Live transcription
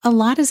A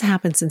lot has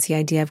happened since the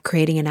idea of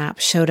creating an app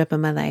showed up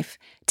in my life.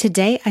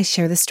 Today, I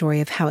share the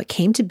story of how it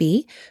came to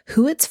be,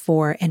 who it's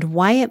for, and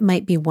why it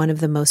might be one of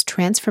the most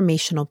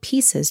transformational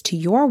pieces to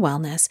your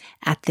wellness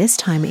at this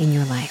time in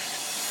your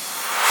life.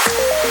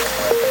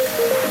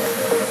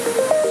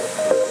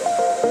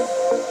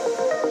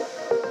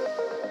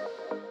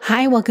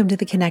 Hi, welcome to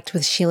the Connect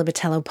with Sheila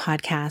Botelho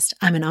podcast.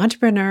 I'm an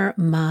entrepreneur,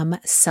 mom,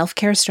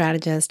 self-care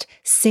strategist,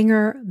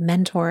 singer,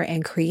 mentor,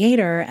 and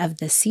creator of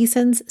the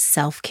Seasons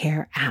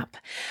Self-Care app.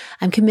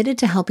 I'm committed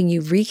to helping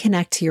you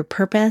reconnect to your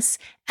purpose,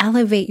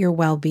 elevate your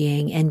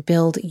well-being, and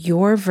build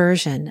your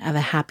version of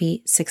a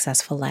happy,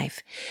 successful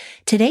life.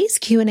 Today's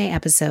Q&A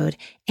episode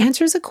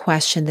answers a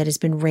question that has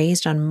been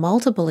raised on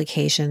multiple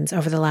occasions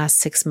over the last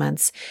 6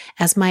 months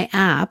as my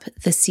app,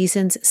 the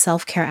Seasons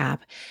Self-Care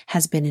app,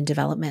 has been in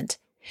development.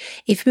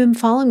 If you've been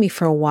following me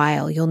for a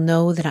while, you'll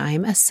know that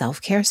I'm a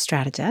self-care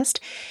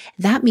strategist.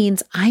 That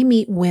means I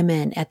meet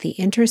women at the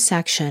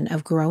intersection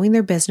of growing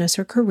their business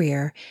or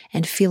career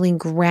and feeling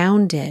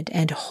grounded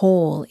and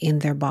whole in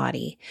their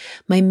body.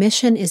 My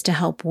mission is to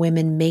help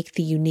women make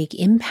the unique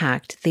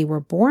impact they were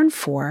born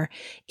for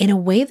in a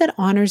way that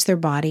honors their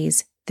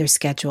bodies, their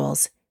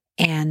schedules,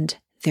 and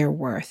their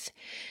worth.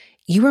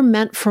 You are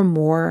meant for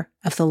more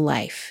of the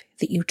life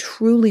that you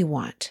truly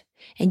want,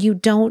 and you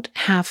don't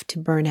have to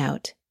burn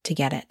out to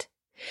get it.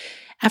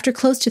 After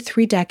close to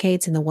 3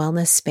 decades in the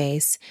wellness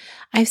space,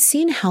 I've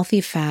seen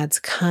healthy fads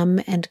come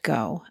and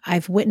go.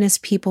 I've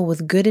witnessed people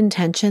with good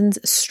intentions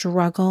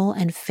struggle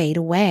and fade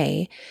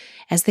away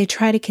as they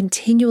try to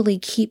continually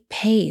keep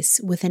pace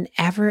with an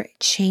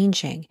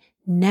ever-changing,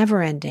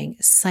 never-ending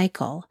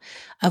cycle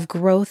of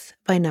growth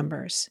by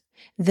numbers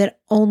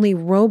that only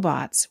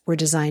robots were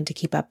designed to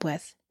keep up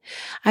with.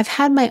 I've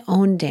had my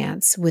own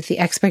dance with the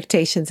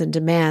expectations and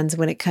demands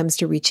when it comes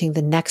to reaching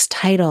the next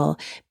title,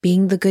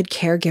 being the good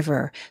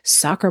caregiver,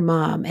 soccer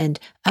mom, and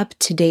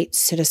up-to-date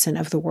citizen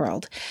of the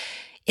world.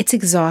 It's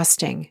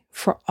exhausting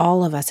for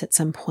all of us at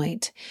some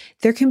point.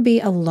 There can be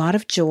a lot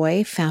of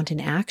joy found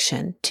in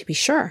action, to be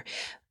sure,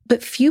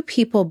 but few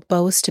people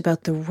boast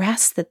about the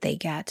rest that they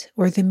get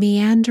or the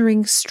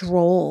meandering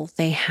stroll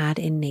they had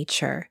in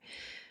nature.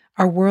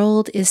 Our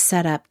world is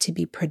set up to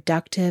be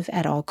productive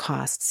at all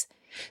costs.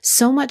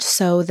 So much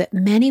so that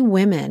many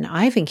women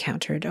I've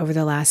encountered over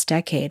the last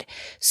decade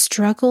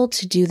struggle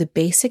to do the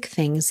basic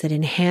things that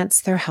enhance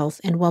their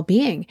health and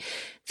well-being.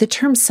 The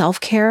term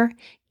self-care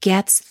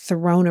gets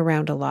thrown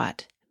around a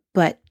lot,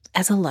 but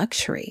as a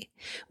luxury,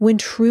 when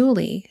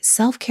truly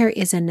self-care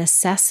is a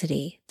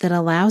necessity that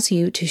allows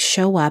you to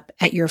show up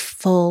at your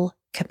full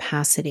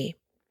capacity.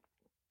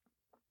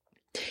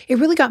 It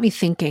really got me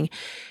thinking,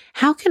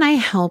 how can I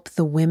help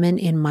the women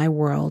in my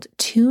world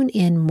tune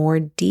in more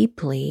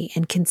deeply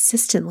and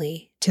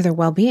consistently to their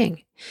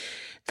well-being?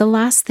 The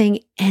last thing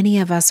any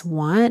of us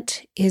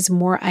want is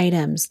more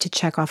items to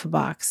check off a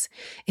box.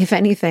 If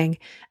anything,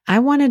 I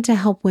wanted to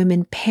help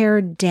women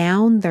pare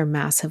down their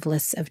massive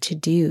lists of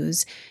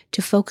to-dos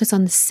to focus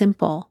on the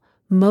simple,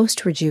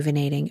 most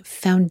rejuvenating,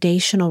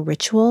 foundational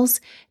rituals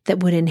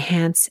that would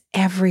enhance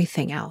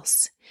everything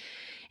else.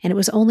 And it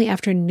was only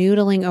after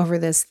noodling over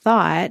this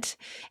thought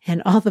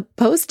and all the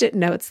Post-it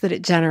notes that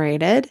it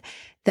generated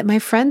that my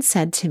friend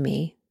said to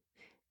me,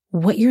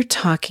 "What you're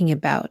talking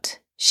about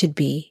should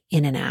be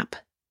in an app.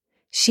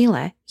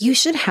 Sheila, you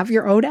should have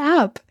your own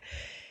app."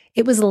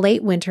 It was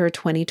late winter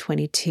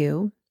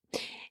 2022,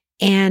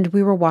 and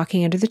we were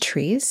walking under the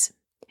trees,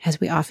 as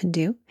we often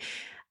do.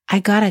 I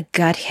got a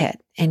gut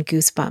hit and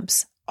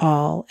goosebumps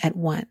all at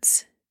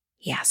once.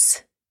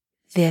 Yes,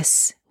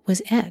 this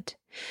was it.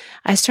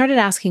 I started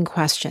asking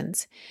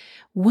questions.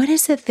 What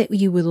is it that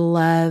you would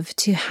love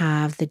to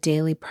have the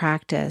daily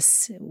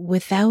practice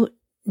without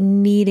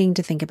needing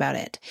to think about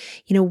it?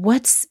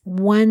 What's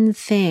one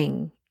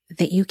thing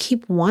that you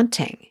keep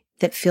wanting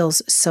that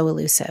feels so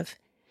elusive?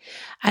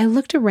 I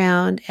looked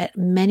around at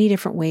many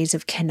different ways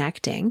of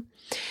connecting,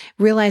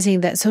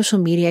 realizing that social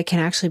media can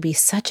actually be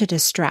such a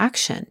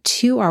distraction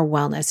to our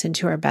wellness and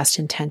to our best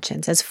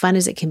intentions, as fun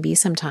as it can be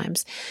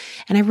sometimes.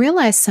 And I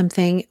realized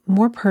something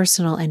more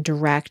personal and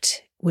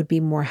direct would be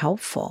more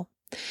helpful.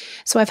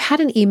 So I've had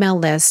an email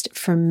list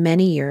for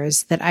many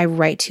years that I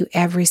write to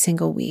every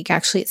single week.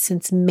 Actually,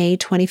 since May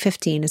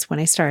 2015 is when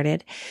I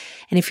started.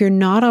 And if you're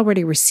not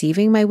already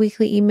receiving my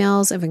weekly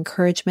emails of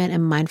encouragement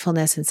and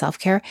mindfulness and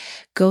self-care,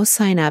 go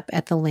sign up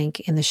at the link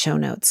in the show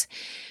notes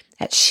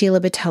at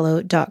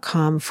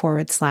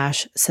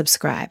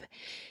sheilabotelho.com/subscribe.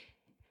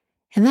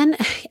 And then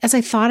as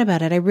I thought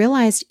about it, I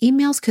realized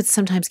emails could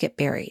sometimes get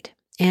buried.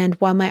 And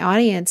while my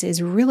audience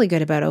is really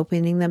good about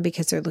opening them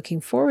because they're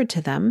looking forward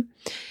to them,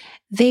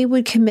 they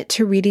would commit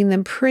to reading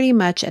them pretty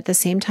much at the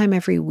same time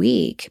every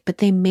week, but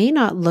they may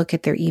not look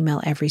at their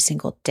email every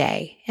single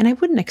day. And I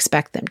wouldn't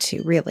expect them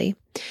to, really.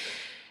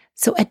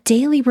 So a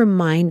daily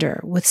reminder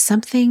with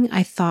something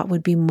I thought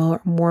would be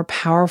more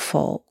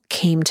powerful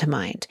came to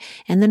mind.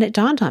 And then it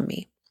dawned on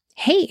me,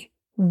 hey,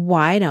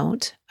 why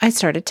don't I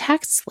start a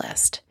text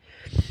list?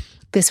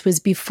 This was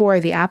before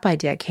the app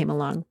idea came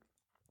along.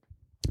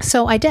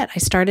 So I did. I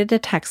started a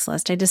text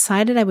list. I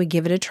decided I would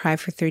give it a try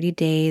for 30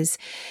 days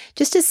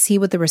just to see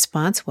what the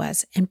response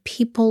was. And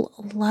people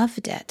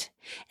loved it.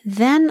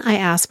 Then I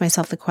asked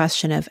myself the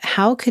question of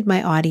how could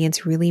my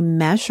audience really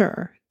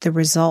measure the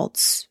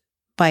results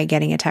by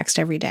getting a text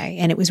every day?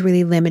 And it was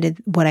really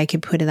limited what I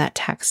could put in that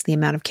text, the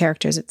amount of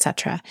characters,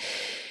 etc.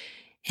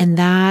 And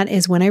that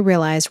is when I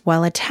realized,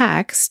 while a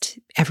text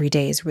every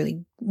day is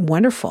really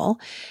wonderful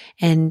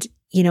and,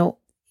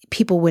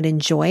 people would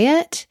enjoy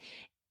it,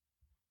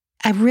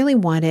 I really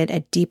wanted a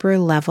deeper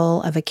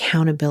level of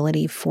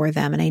accountability for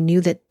them. And I knew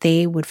that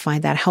they would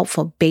find that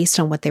helpful based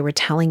on what they were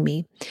telling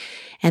me.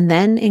 And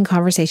then in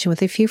conversation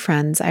with a few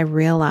friends, I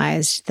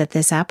realized that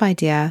this app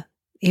idea,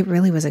 it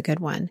really was a good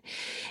one.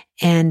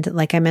 And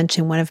like I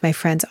mentioned, one of my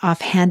friends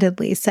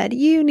offhandedly said,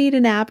 "You need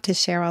an app to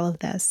share all of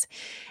this."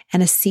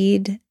 And a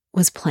seed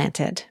was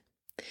planted.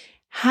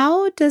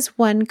 How does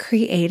one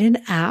create an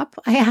app?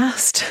 I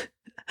asked.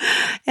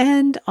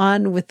 And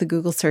on with the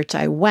Google search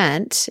I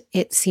went.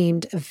 It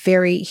seemed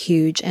very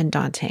huge and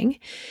daunting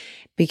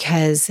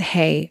because,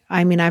 hey,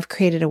 I've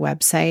created a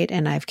website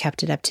and I've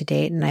kept it up to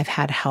date and I've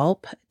had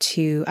help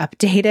to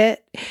update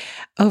it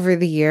over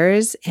the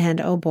years.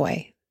 And oh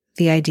boy,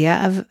 the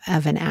idea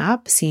of an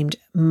app seemed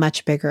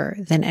much bigger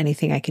than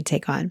anything I could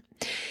take on.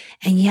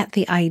 And yet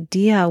the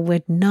idea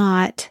would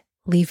not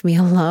leave me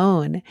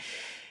alone.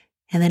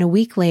 And then a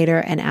week later,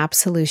 an app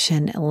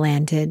solution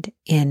landed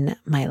in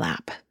my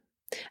lap.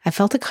 I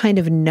felt a kind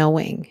of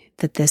knowing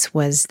that this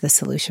was the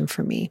solution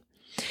for me.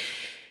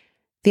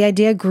 The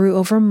idea grew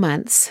over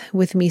months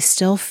with me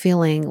still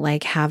feeling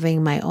like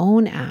having my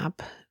own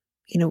app,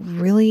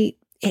 really,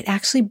 it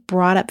actually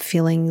brought up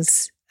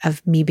feelings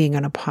of me being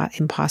an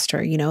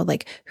imposter,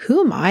 like,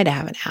 who am I to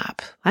have an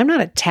app? I'm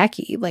not a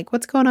techie. Like,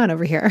 what's going on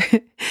over here?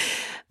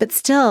 But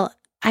still,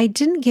 I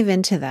didn't give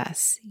in to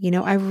this.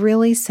 I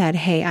really said,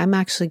 hey, I'm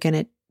actually going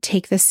to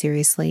take this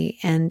seriously.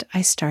 And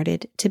I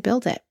started to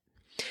build it.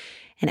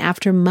 And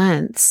after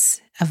months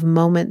of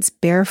moments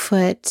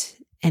barefoot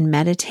and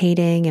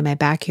meditating in my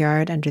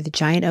backyard under the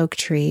giant oak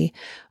tree,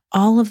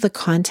 all of the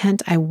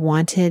content I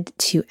wanted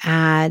to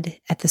add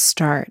at the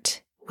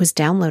start was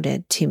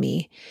downloaded to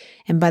me.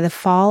 And by the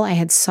fall, I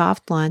had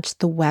soft launched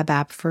the web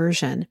app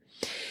version.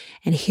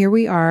 And here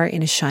we are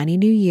in a shiny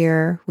new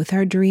year with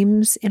our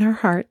dreams in our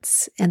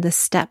hearts and the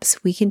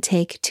steps we can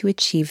take to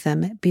achieve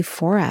them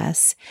before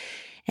us.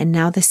 And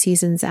now the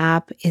Seasons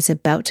app is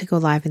about to go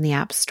live in the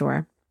App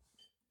Store.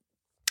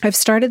 I've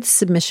started the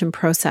submission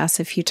process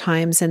a few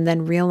times and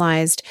then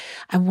realized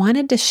I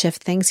wanted to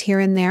shift things here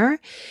and there.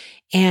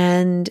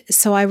 And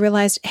so I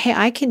realized, hey,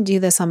 I can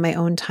do this on my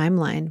own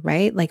timeline,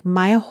 right? Like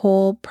my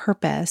whole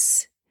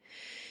purpose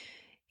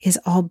is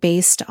all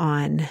based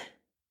on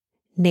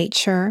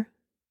nature,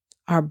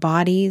 our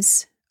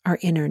bodies, our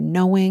inner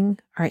knowing,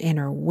 our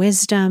inner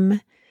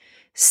wisdom.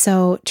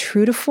 So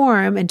true to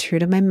form and true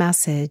to my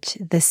message,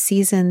 the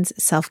Seasons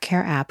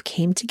self-care app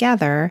came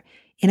together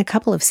in a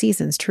couple of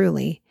seasons,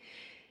 truly.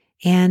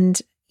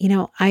 And,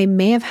 I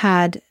may have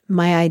had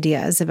my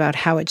ideas about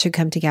how it should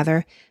come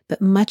together, but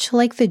much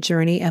like the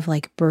journey of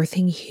like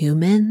birthing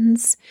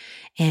humans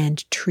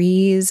and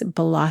trees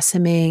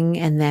blossoming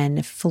and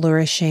then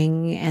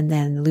flourishing and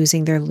then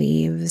losing their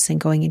leaves and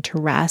going into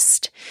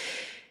rest,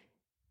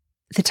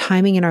 the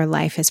timing in our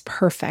life is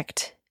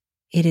perfect.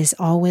 It is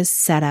always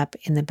set up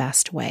in the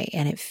best way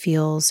and it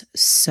feels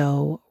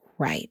so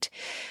right.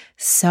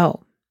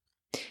 So,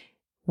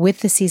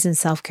 with the Seasons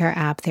Self-Care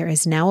app, there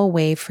is now a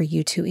way for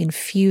you to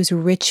infuse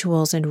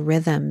rituals and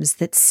rhythms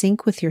that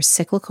sync with your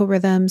cyclical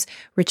rhythms,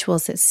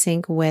 rituals that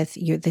sync with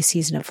the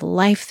season of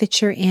life that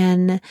you're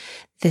in,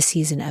 the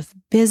season of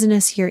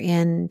business you're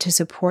in, to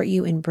support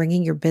you in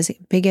bringing your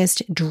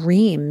biggest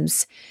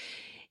dreams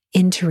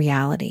into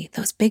reality,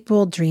 those big,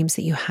 bold dreams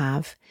that you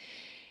have.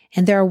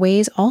 And there are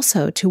ways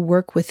also to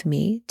work with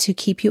me to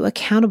keep you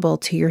accountable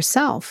to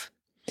yourself.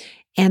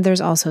 And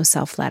there's also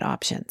self-led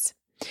options.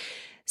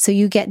 So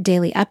you get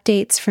daily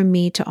updates from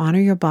me to honor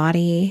your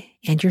body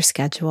and your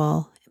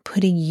schedule,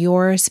 putting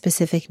your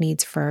specific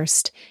needs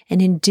first.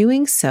 And in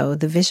doing so,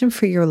 the vision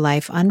for your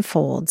life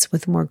unfolds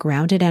with more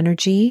grounded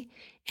energy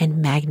and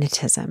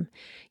magnetism.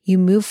 You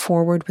move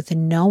forward with the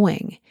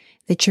knowing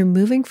that you're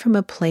moving from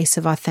a place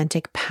of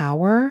authentic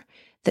power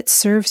that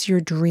serves your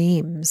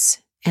dreams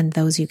and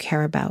those you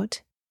care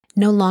about.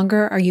 No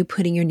longer are you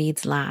putting your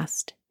needs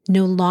last.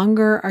 No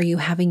longer are you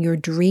having your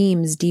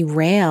dreams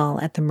derail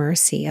at the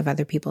mercy of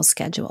other people's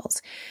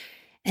schedules.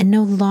 And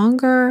no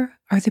longer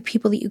are the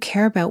people that you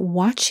care about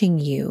watching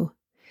you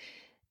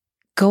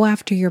go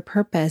after your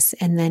purpose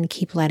and then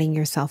keep letting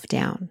yourself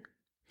down.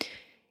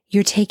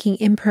 You're taking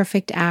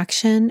imperfect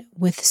action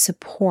with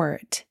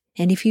support.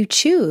 And if you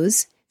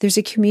choose, there's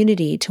a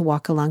community to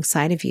walk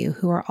alongside of you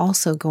who are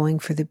also going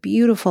for the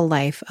beautiful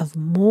life of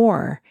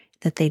more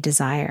that they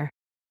desire.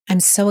 I'm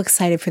so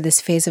excited for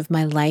this phase of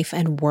my life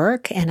and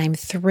work, and I'm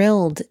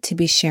thrilled to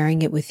be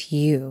sharing it with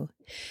you.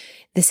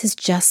 This is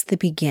just the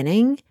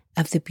beginning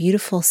of the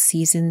beautiful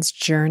Seasons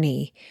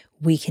journey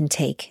we can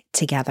take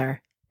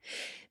together.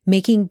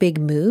 Making big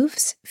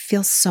moves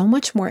feels so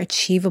much more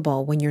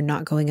achievable when you're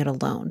not going it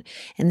alone.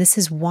 And this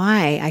is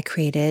why I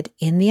created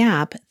in the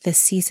app the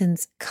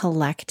Seasons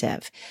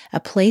Collective, a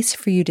place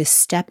for you to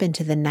step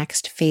into the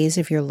next phase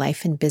of your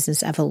life and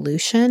business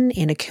evolution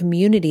in a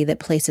community that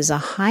places a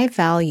high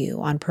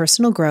value on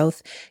personal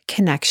growth,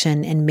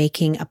 connection, and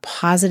making a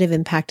positive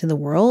impact in the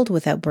world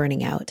without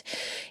burning out.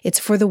 It's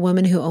for the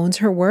woman who owns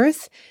her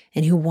worth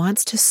and who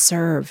wants to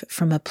serve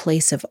from a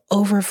place of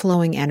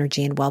overflowing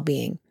energy and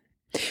well-being.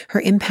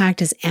 Her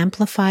impact is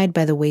amplified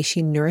by the way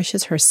she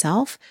nourishes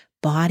herself,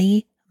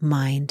 body,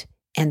 mind,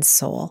 and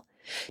soul.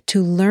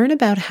 To learn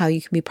about how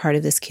you can be part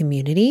of this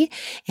community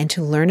and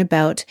to learn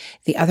about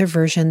the other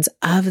versions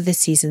of the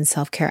Seasons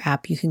Self-Care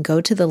app, you can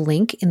go to the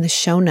link in the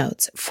show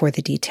notes for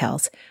the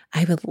details.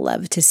 I would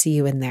love to see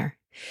you in there.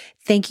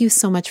 Thank you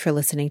so much for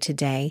listening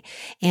today.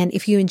 And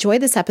if you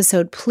enjoyed this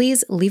episode,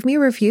 please leave me a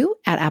review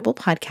at Apple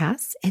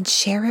Podcasts and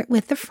share it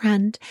with a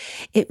friend.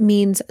 It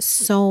means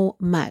so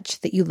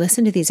much that you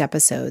listen to these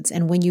episodes.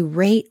 And when you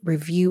rate,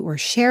 review, or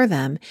share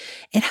them,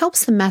 it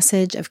helps the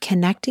message of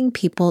connecting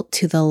people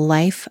to the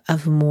life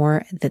of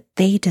more that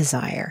they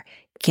desire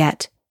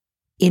get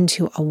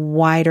into a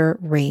wider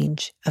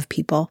range of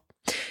people.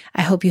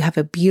 I hope you have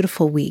a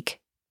beautiful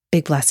week.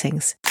 Big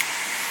blessings.